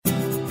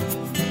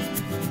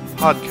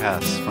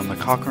podcasts from the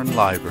Cochrane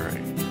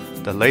Library,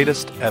 the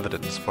latest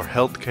evidence for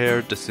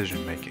healthcare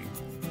decision-making.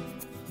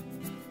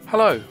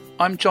 Hello,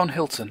 I'm John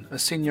Hilton, a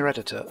senior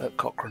editor at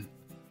Cochrane.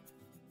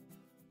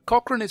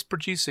 Cochrane is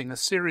producing a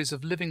series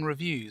of living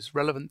reviews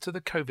relevant to the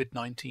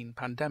COVID-19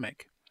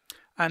 pandemic,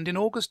 and in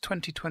August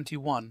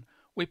 2021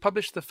 we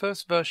published the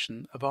first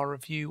version of our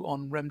review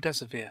on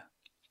remdesivir.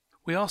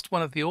 We asked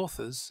one of the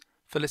authors,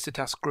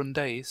 Felicitas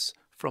Grundeis,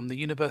 from the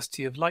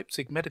University of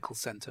Leipzig Medical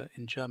Center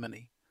in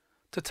Germany,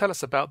 to tell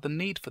us about the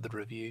need for the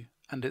review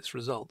and its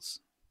results.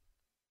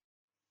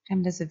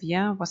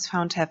 Remdesivir was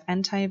found to have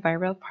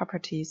antiviral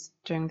properties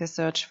during the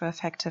search for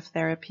effective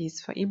therapies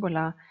for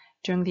Ebola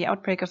during the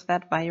outbreak of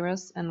that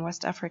virus in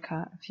West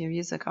Africa a few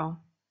years ago.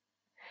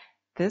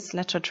 This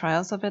led to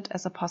trials of it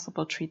as a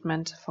possible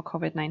treatment for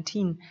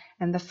COVID-19,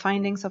 and the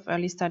findings of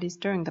early studies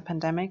during the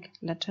pandemic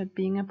led to it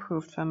being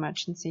approved for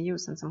emergency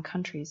use in some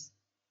countries.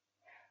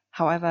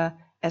 However,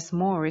 as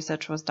more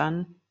research was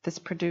done, this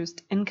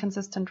produced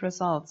inconsistent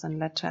results and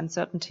led to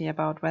uncertainty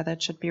about whether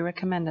it should be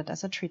recommended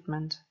as a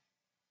treatment.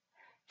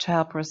 To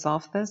help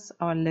resolve this,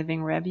 our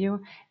living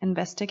review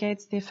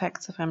investigates the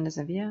effects of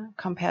remdesivir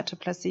compared to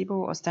placebo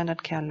or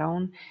standard care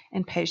alone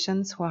in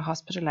patients who are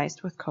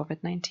hospitalized with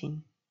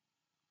COVID-19.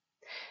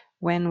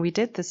 When we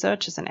did the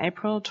searches in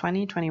April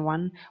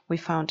 2021, we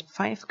found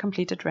 5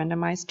 completed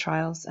randomized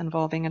trials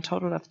involving a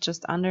total of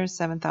just under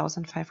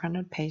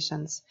 7,500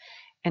 patients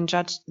and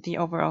judged the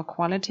overall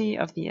quality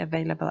of the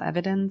available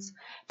evidence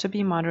to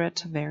be moderate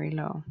to very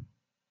low.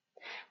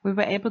 We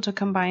were able to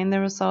combine the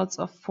results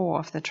of 4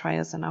 of the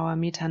trials in our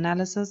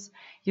meta-analysis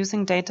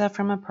using data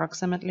from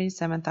approximately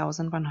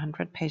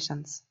 7,100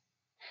 patients.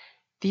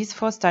 These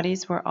 4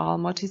 studies were all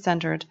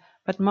multi-centered,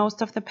 but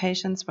most of the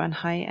patients were in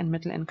high and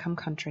middle-income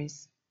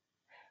countries.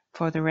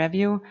 For the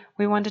review,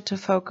 we wanted to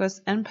focus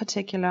in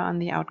particular on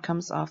the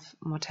outcomes of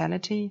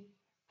mortality,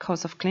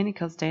 course of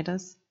clinical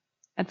status,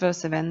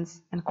 adverse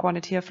events, and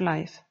quality of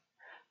life.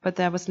 But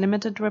there was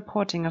limited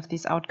reporting of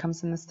these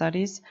outcomes in the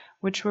studies,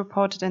 which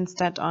reported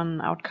instead on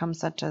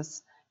outcomes such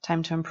as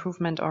time to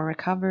improvement or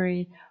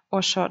recovery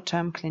or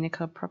short-term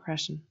clinical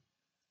progression.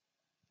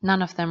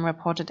 None of them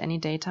reported any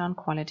data on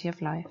quality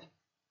of life.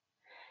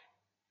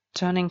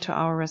 Turning to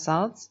our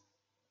results,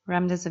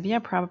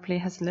 remdesivir probably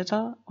has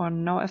little or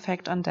no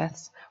effect on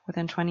deaths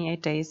within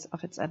 28 days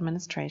of its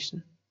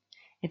administration.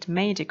 It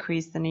may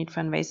decrease the need for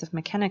invasive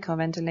mechanical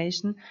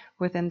ventilation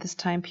within this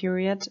time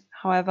period.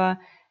 However,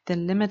 the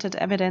limited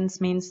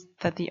evidence means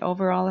that the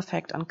overall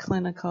effect on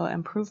clinical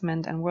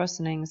improvement and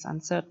worsening is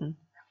uncertain,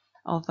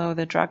 although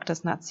the drug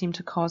does not seem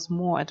to cause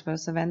more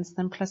adverse events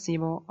than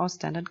placebo or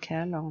standard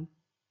care alone.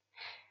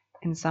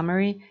 In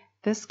summary,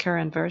 this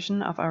current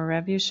version of our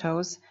review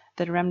shows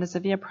that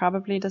remdesivir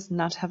probably does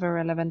not have a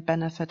relevant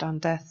benefit on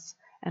deaths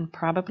and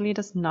probably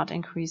does not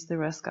increase the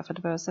risk of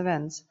adverse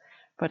events,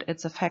 but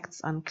its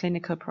effects on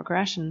clinical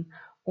progression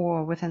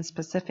or within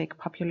specific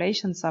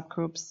population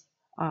subgroups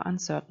are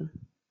uncertain.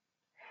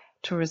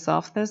 To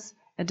resolve this,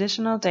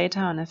 additional data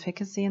on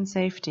efficacy and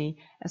safety,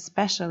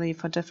 especially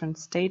for different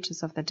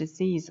stages of the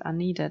disease, are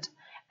needed,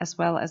 as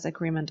well as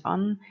agreement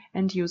on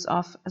and use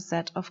of a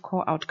set of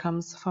core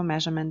outcomes for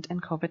measurement in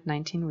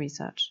COVID-19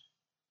 research.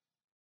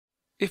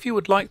 If you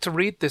would like to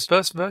read this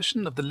first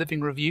version of the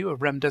living review of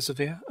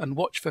remdesivir and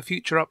watch for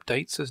future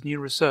updates as new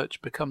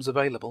research becomes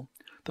available,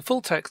 the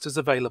full text is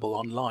available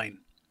online.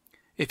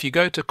 If you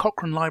go to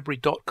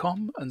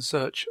cochranelibrary.com and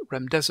search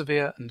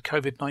remdesivir and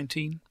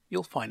COVID-19,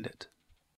 you'll find it.